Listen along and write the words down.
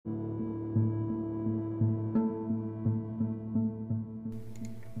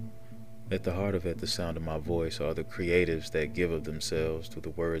At the heart of At the Sound of My Voice are the creatives that give of themselves through the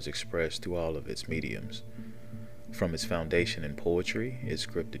words expressed through all of its mediums. From its foundation in poetry, its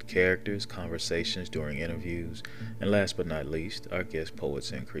scripted characters, conversations during interviews, and last but not least, our guest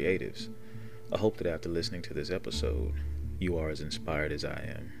poets and creatives. I hope that after listening to this episode, you are as inspired as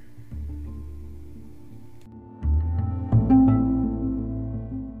I am.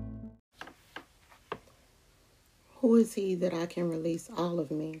 Who is he that I can release all of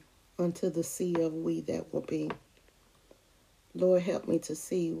me unto the sea of we that will be? Lord, help me to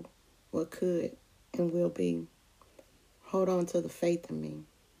see what could and will be. Hold on to the faith in me.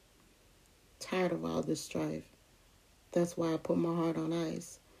 Tired of all this strife. That's why I put my heart on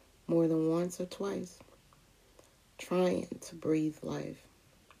ice more than once or twice, trying to breathe life,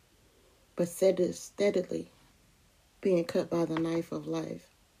 but steadily being cut by the knife of life,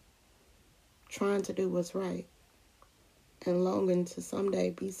 trying to do what's right, and longing to someday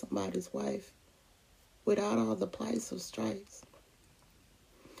be somebody's wife without all the plights of stripes.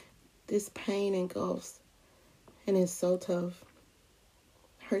 This pain engulfs, and it's so tough.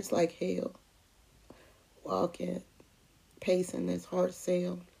 Hurts like hell. Walking, pacing this hard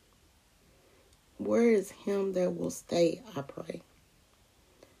sail. Where is him that will stay, I pray?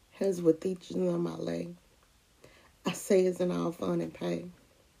 As with each of my lay, I say isn't all fun and pay.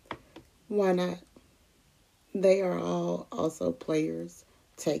 Why not? They are all also players,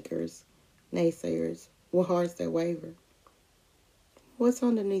 takers, naysayers, with hearts that waver. What's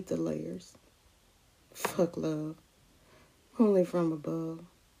underneath the layers? Fuck love, only from above.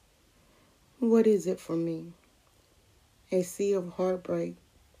 What is it for me? A sea of heartbreak,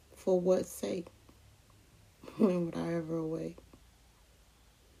 for what sake? When would I ever awake?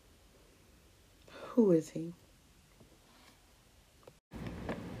 Who is he?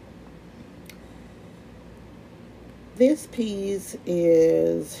 This piece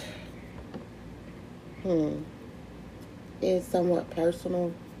is somewhat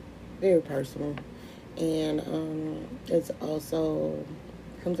personal, very personal, and it's also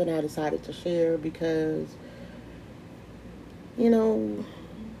something I decided to share because,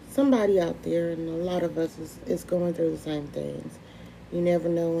 somebody out there, and a lot of us is going through the same things. You never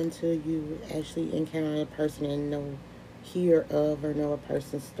know until you actually encounter a person and hear of or know a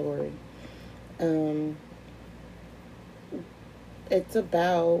person's story. It's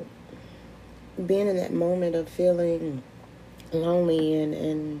about being in that moment of feeling lonely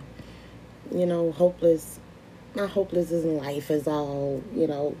and hopeless. Not hopeless as in life is all,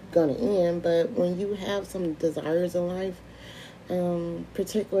 gonna end, but when you have some desires in life,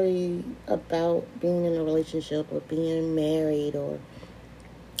 particularly about being in a relationship or being married or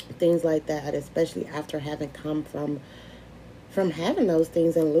things like that, especially after having come from having those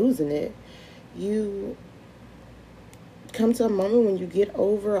things and losing it, you come to a moment when you get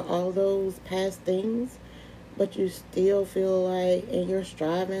over all those past things, but you still feel like, and you're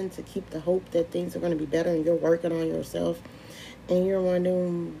striving to keep the hope that things are going to be better, and you're working on yourself, and you're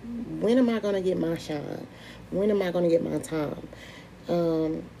wondering, when am I going to get my shine? When am I going to get my time?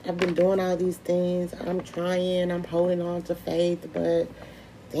 I've been doing all these things. I'm trying. I'm holding on to faith, but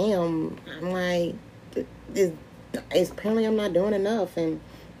damn, I'm like, it's apparently I'm not doing enough, and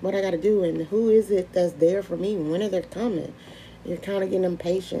what I got to do, and who is it that's there for me? When are they coming? You're kind of getting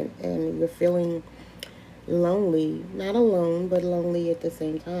impatient, and you're feeling lonely, not alone, but lonely at the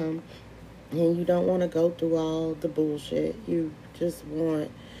same time. And you don't want to go through all the bullshit. You just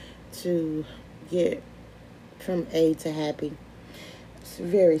want to get from A to happy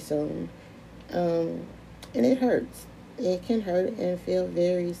very soon. And it hurts. It can hurt and feel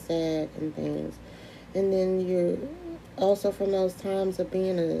very sad and things. And then you're also from those times of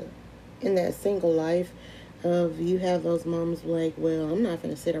being in that single life of you have those moments like, well, I'm not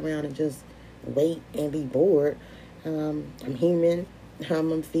going to sit around and just wait and be bored. I'm human.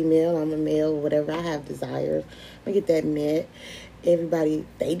 I'm a female. I'm a male. Whatever. I have desires. I get that met. Everybody,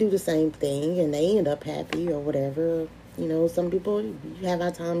 they do the same thing and they end up happy or whatever. Some people, you have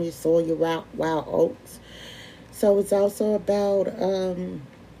our time, you sow your wild oats. So it's also about,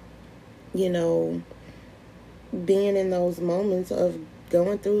 being in those moments of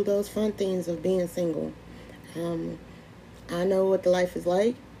going through those fun things of being single. I know what the life is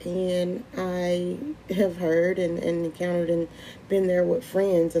like, and I have heard and encountered and been there with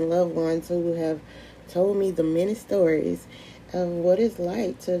friends and loved ones who have told me the many stories of what it's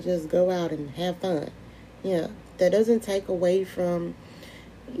like to just go out and have fun. Yeah, that doesn't take away from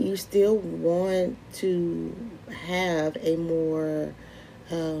you still want to have a more,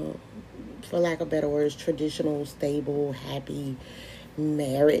 for lack of better words, traditional, stable, happy,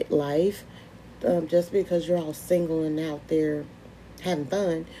 married life. Just because you're all single and out there having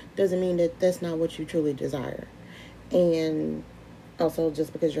fun doesn't mean that that's not what you truly desire. And also,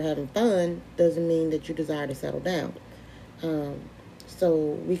 just because you're having fun doesn't mean that you desire to settle down. So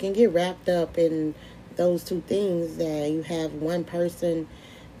we can get wrapped up in those two things, that you have one person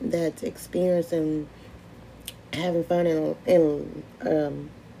that's experiencing having fun in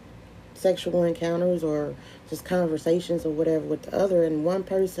sexual encounters or just conversations or whatever with the other, and one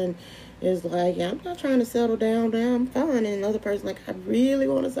person is like, yeah, I'm not trying to settle down, I'm fine, and another person like, I really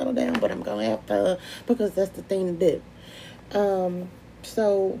want to settle down, but I'm gonna have fun because that's the thing to do.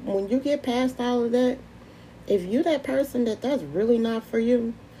 So when you get past all of that, if you that person that's really not for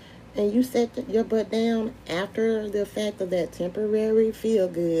you, and you set your butt down after the effect of that temporary feel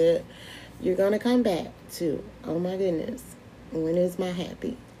good, you're going to come back to, oh my goodness, when is my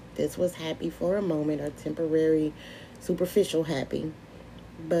happy? This was happy for a moment, or temporary, superficial happy,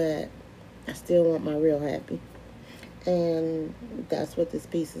 but I still want my real happy. And that's what this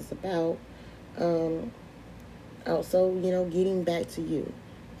piece is about. Also, getting back to you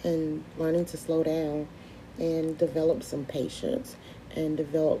and learning to slow down and develop some patience and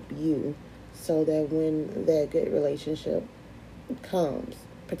develop you, so that when that good relationship comes,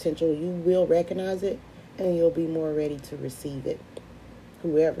 potential, you will recognize it and you'll be more ready to receive it,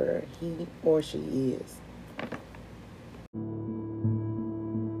 whoever he or she is.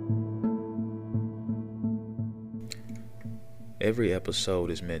 Every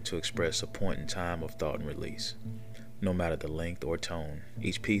episode is meant to express a point in time of thought and release. No matter the length or tone,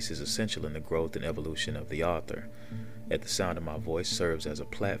 each piece is essential in the growth and evolution of the author. At the Sound of My Voice serves as a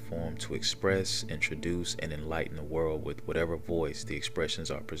platform to express, introduce, and enlighten the world with whatever voice the expressions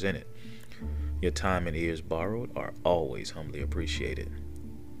are presented. Your time and ears borrowed are always humbly appreciated.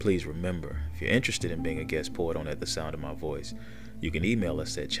 Please remember, if you're interested in being a guest poet on At the Sound of My Voice, you can email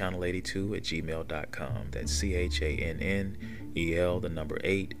us at channel82@gmail.com. That's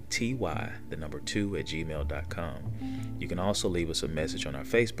CHANNEL8TY2@gmail.com. You can also leave us a message on our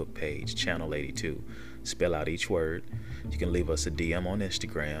Facebook page, Channel 82. Spell out each word. You can leave us a DM on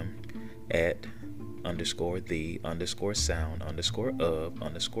Instagram at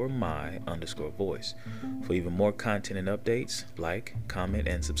 _the_sound_of_my_voice. For even more content and updates, like, comment,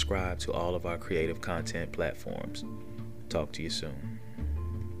 and subscribe to all of our creative content platforms. Talk to you soon.